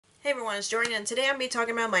Hey everyone, it's Jordan, and today I'm going to be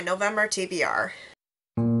talking about my November TBR.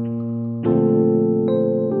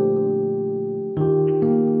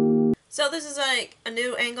 So this is like a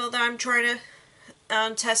new angle that I'm trying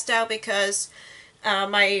to test out because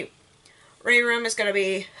my reading room is going to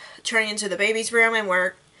be turning into the baby's room, and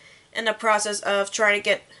we're in the process of trying to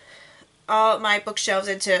get all my bookshelves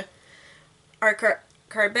into our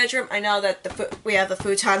current bedroom. I know that we have the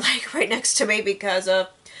futon like right next to me because of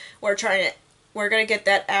we're gonna get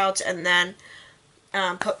that out and then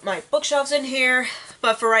put my bookshelves in here.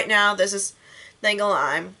 But for right now, this is the angle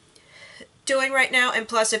I'm doing right now. And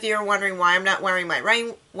plus, if you're wondering why I'm not wearing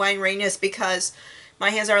my wine ring, is because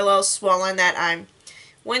my hands are a little swollen that I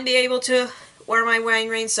wouldn't be able to wear my wine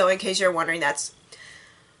ring. So in case you're wondering, that's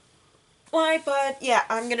why. But yeah,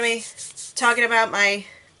 I'm gonna be talking about my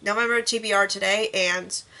November TBR today,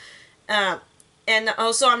 and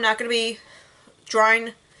also I'm not gonna be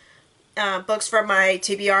drawing books from my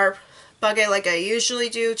TBR bucket like I usually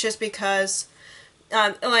do, just because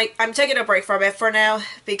like I'm taking a break from it for now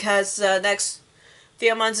because the next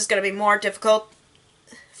few months is going to be more difficult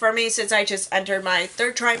for me since I just entered my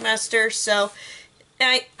third trimester. So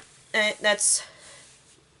that's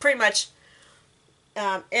pretty much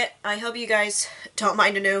it. I hope you guys don't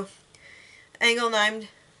mind a new angle that I'm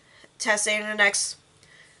testing in the next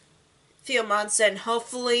few months, and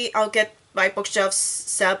hopefully I'll get my bookshelves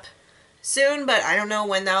set up soon, but I don't know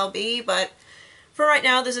when that'll be. But for right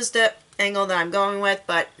now, this is the angle that I'm going with.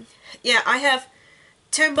 But yeah, I have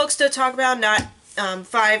 10 books to talk about, not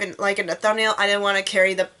 5 and like in the thumbnail. I didn't want to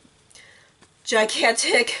carry the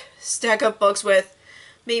gigantic stack of books with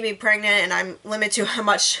me being pregnant, and I'm limited to how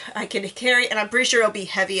much I can carry, and I'm pretty sure it'll be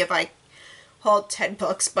heavy if I hold 10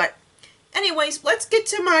 books. But anyways, let's get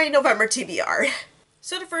to my November TBR.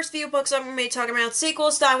 So the first few books I'm going to be talking about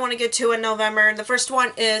sequels that I want to get to in November. The first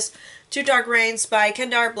one is Two Dark Reigns by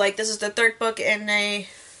Kendar Blake. This is the third book in a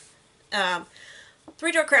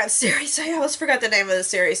Three Dark Crowns series. I almost forgot the name of the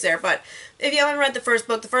series there, but if you haven't read the first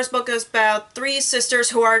book is about 3 sisters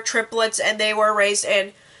who are triplets, and they were raised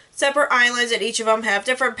in separate islands, and each of them have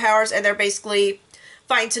different powers, and they're basically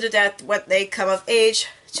fighting to the death when they come of age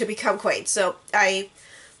to become queens. So I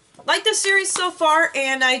like this series so far,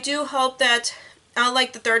 and I do hope that I'll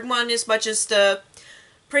like the third one as much as the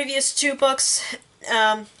previous 2 books.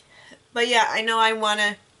 But yeah, I know I want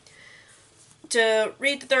to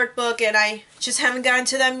read the third book, and I just haven't got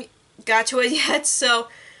to it yet. So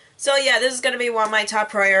yeah, this is going to be one of my top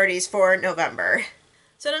priorities for November.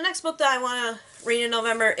 So the next book that I want to read in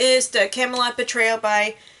November is The Camelot Betrayal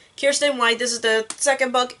by Kirsten White. This is the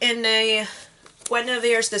second book in the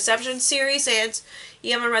Guinevere's Deception series, and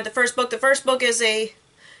you haven't read the first book. The first book is a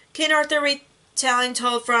King Arthur retelling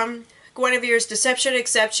told from Guinevere's Deception,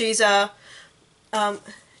 except she's a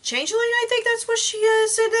changeling, I think that's what she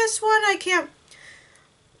is in this one. I can't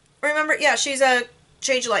remember. Yeah, she's a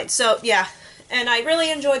changeling. So yeah, and I really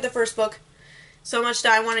enjoyed the first book so much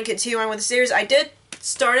that I want to continue on with the series. I did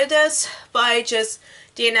started this, but I just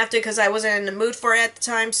didn't have to because I wasn't in the mood for it at the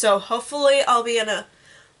time. So hopefully I'll be in a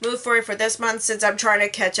mood for it for this month, since I'm trying to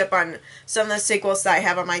catch up on some of the sequels that I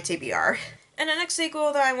have on my TBR. And the next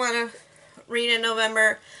sequel that I want to read in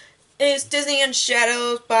November is Disney in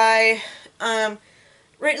Shadows by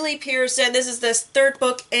Ridley Pearson. This is the third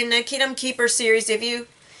book in the Kingdom Keeper series. If you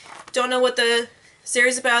don't know what the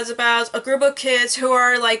series is about a group of kids who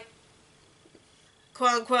are like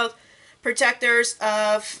quote-unquote protectors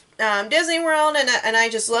of Disney World, and I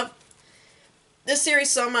just love this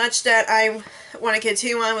series so much that I want to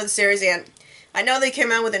continue on with the series. And I know they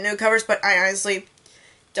came out with the new covers, but I honestly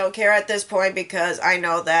don't care at this point because I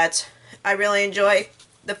know that I really enjoy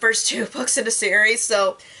the first 2 books in the series.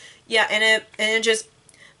 So yeah, and it just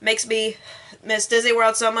makes me miss Disney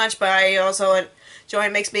World so much, but I also enjoy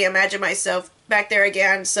it. Makes me imagine myself back there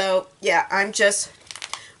again. So yeah, I'm just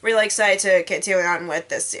really excited to continue on with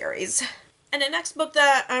this series. And the next book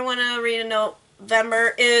that I want to read in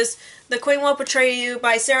November is The Queen Will Betray You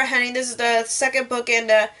by Sarah Henning. This is the second book in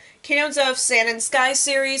the Kingdoms of Sand and Sky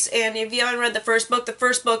series, and if you haven't read the first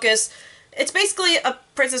book is, it's basically a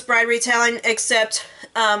Princess Bride retelling, except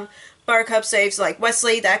Buttercup saves like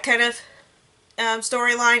Wesley, that kind of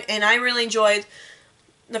storyline, and I really enjoyed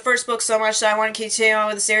the first book so much that I want to continue on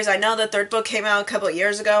with the series. I know the third book came out a couple of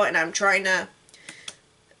years ago, and I'm trying to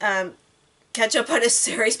catch up on this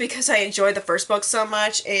series because I enjoyed the first book so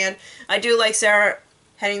much, and I do like Sarah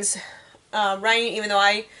Henning's writing, even though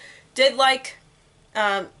I did like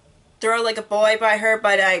Throw Like a Boy by her,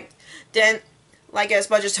 but I didn't like it as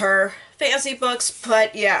much as her fantasy books.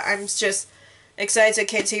 But yeah, I'm just excited to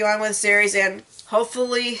continue on with the series, and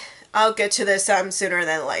hopefully I'll get to this sooner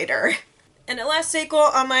than later. And the last sequel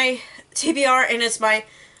on my TBR, and it's one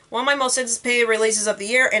of my most anticipated releases of the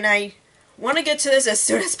year, and I want to get to this as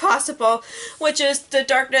soon as possible, which is The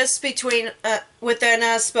Darkness Within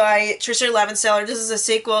Us by Trisha Levenseller. This is a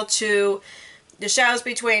sequel to The Shadows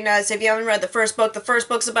Between Us. If you haven't read the first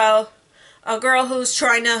book's about a girl who's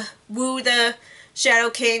trying to woo the Shadow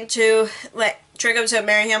King to trick him to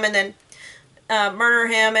marry him and then murder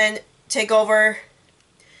him and take over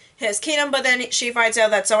his kingdom, but then she finds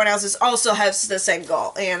out that someone else also has the same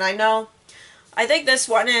goal. And I think this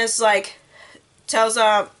one is tells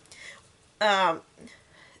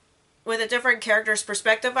with a different character's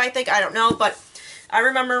perspective, I think. I don't know, but I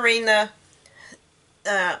remember reading the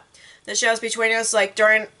Shadows Between Us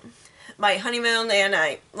during my honeymoon, and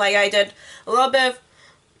I did a little bit of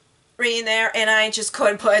reading there, and I just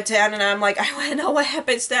couldn't put it down, and I'm like, I want to know what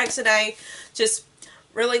happens next, and I just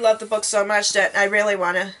really love the book so much that I really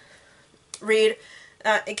want to read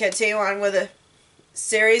and continue on with the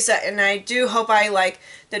series, and I do hope I like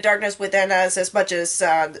The Darkness Within Us as much as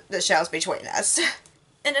The Shadows Between Us.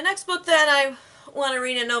 And the next book that I want to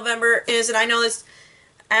read in November is, and I know this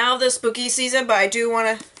out of the spooky season, but I do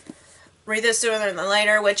want to read this sooner than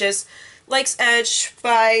later, which is Lake's Edge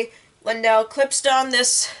by Lindell Clipstone.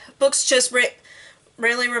 This book's just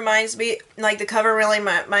really reminds me, the cover really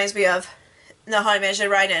reminds me of The Haunted Mansion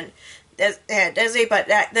Ride in Disney, but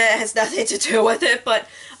that has nothing to do with it. But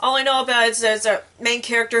all I know about it is there's a main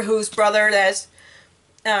character whose brother that's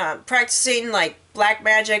practicing black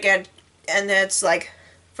magic, and it's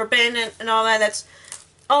forbidden and all that. That's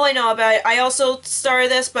all I know about it. I also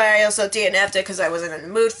started this, but I also DNF'd it because I wasn't in the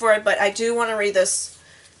mood for it. But I do want to read this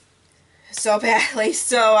so badly,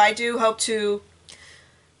 so I do hope to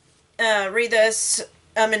read this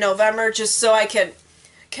in November, just so I can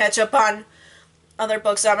catch up on other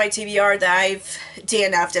books on my TBR that I've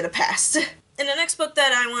DNF'd in the past. And the next book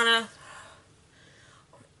that I want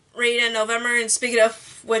to read in November, and speaking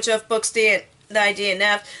of which of books that I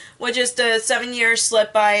DNF'd, which is The 7-Year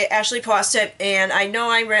Slip by Ashley Poston, and I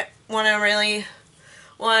know I really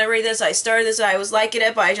want to read this. I started this, I was liking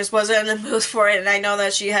it, but I just wasn't in the mood for it, and I know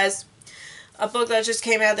that she has a book that just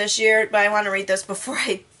came out this year, but I want to read this before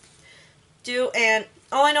I do. And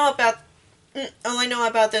all I know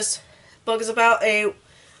about this book is about a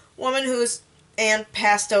woman whose aunt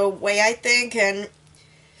passed away, I think, and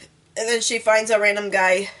then she finds a random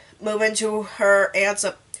guy move into her aunt's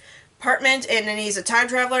apartment, and then he's a time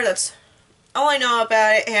traveler. That's all I know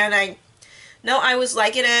about it, and I know I was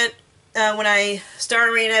liking it when I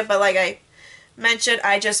started reading it, but like I mentioned,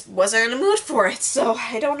 I just wasn't in the mood for it, so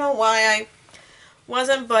I don't know why I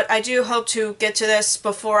wasn't, but I do hope to get to this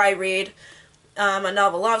before I read a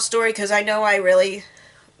novel love story, because I know I really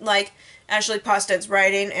like Ashley Poston's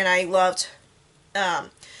writing, and I loved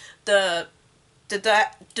the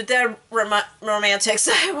Dead Romantics.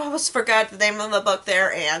 I almost forgot the name of the book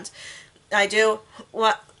there, and I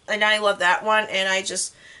love that one, and I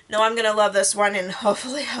just know I'm gonna love this one, and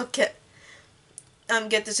hopefully I'll get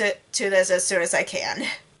to this as soon as I can.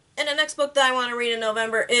 And the next book that I want to read in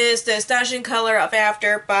November is The Astonishing Color of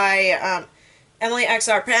After by Emily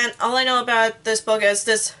X.R. Penn. All I know about this book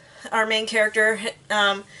is our main character,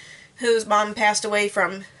 whose mom passed away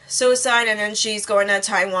from suicide, and then she's going to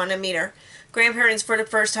Taiwan to meet her grandparents for the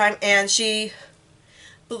first time, and she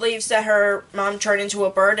believes that her mom turned into a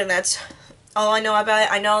bird, and that's all I know about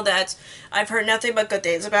it. I know that I've heard nothing but good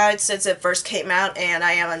things about it since it first came out, and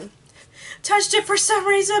I haven't touched it for some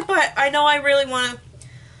reason, but I know I really want to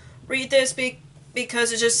read this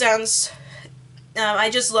because it just sounds, I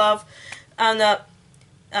just love the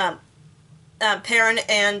parent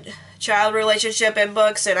and child relationship in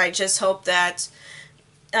books, and I just hope that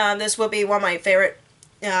this will be one of my favorite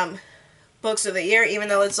books of the year, even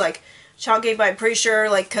though it's chunky, but I'm pretty sure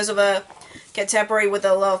because of a contemporary with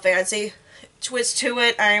a little fantasy twist to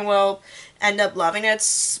it, I will end up loving it.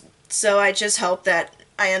 So I just hope that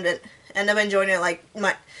I end up enjoying it like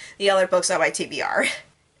the other books on my TBR.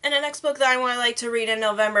 And the next book that I want to read in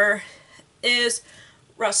November is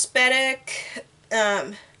Ruspetic,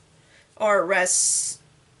 or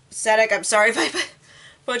Resthetic. I'm sorry if I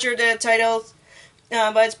butchered the title,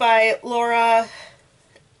 but it's by Laura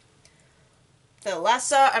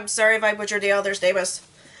Thalassa. I'm sorry if I butchered the author's name as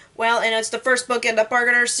well, and it's the first book in the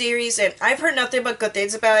Bargainer series, and I've heard nothing but good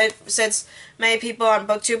things about it since many people on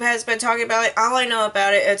BookTube has been talking about it. All I know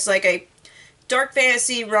about it, it's a dark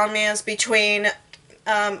fantasy romance between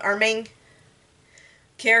our main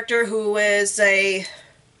character, who is a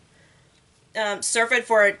surfing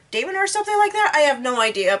for a demon or something like that. I have no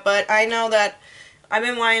idea, but I know that I've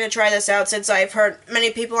been wanting to try this out since I've heard many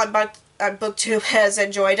people on BookTube has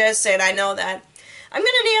enjoyed this, and I know that I'm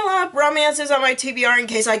gonna need a lot of romances on my TBR in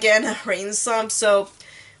case I get in a reading slump, so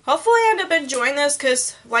hopefully I end up enjoying this,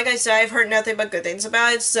 because, like I said, I've heard nothing but good things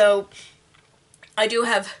about it, so I do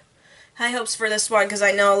have high hopes for this one, because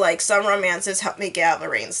I know, like, some romances help me get out of a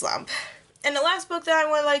reading slump. And the last book that I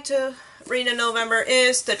would like to read in November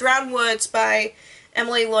is The Drowned Woods by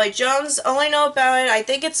Emily Lloyd Jones. All I know about it, I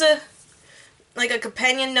think it's a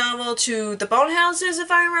companion novel to The Bone Houses, if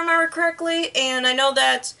I remember correctly, and I know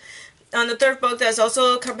that on the third book that's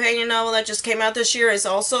also a companion novel that just came out this year is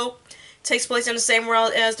also takes place in the same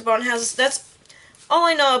world as The Bone Houses. That's all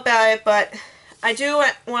I know about it, but I do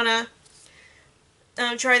want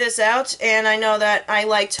to try this out, and I know that I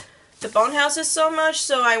liked The Bone Houses so much,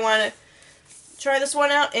 so I want to try this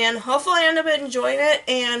one out, and hopefully I end up enjoying it.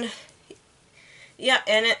 And yeah,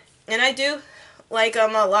 and I do like a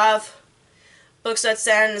lot of books that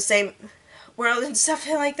set in the same world and stuff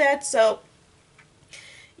like that, so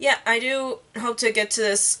yeah, I do hope to get to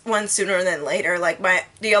this one sooner than later, like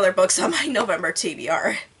the other books on my November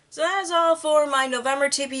TBR. So that is all for my November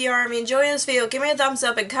TBR. If you enjoyed this video, give me a thumbs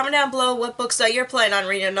up and comment down below what books that you're planning on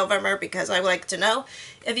reading in November, because I would like to know.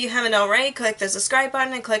 If you haven't already, click the subscribe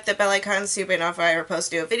button and click the bell icon so you'll be notified when I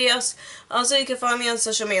post new videos. Also, you can follow me on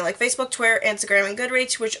social media like Facebook, Twitter, Instagram, and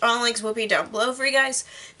Goodreads, which all links will be down below for you guys.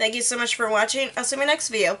 Thank you so much for watching. I'll see you in my next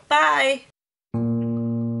video. Bye!